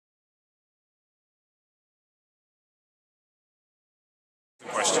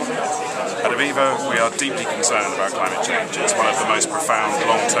Aviva, we are deeply concerned about climate change. It's one of the most profound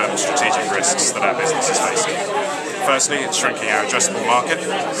long-term strategic risks that our business is facing. Firstly, it's shrinking our addressable market.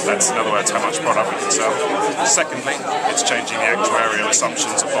 That's, in other words, how much product we can sell. Secondly, it's changing the actuarial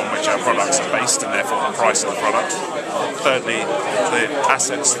assumptions upon which our products are based and therefore the price of the product. Thirdly, the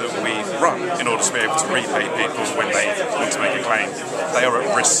assets that we run in order to be able to repay people when they want to make a claim, they are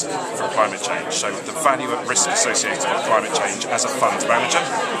at risk from climate change. So the value at risk associated with climate change as a fund manager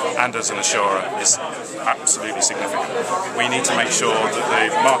and as an insurer is absolutely significant. We need to make sure that the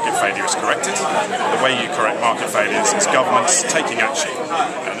market failure is corrected. The way you correct market failures is governments taking action.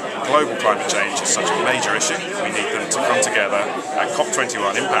 And global climate change is such a major issue. We need them to come together at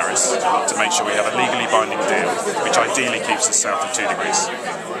COP21 in Paris to make sure we have a legally binding deal which ideally keeps us south of 2 degrees.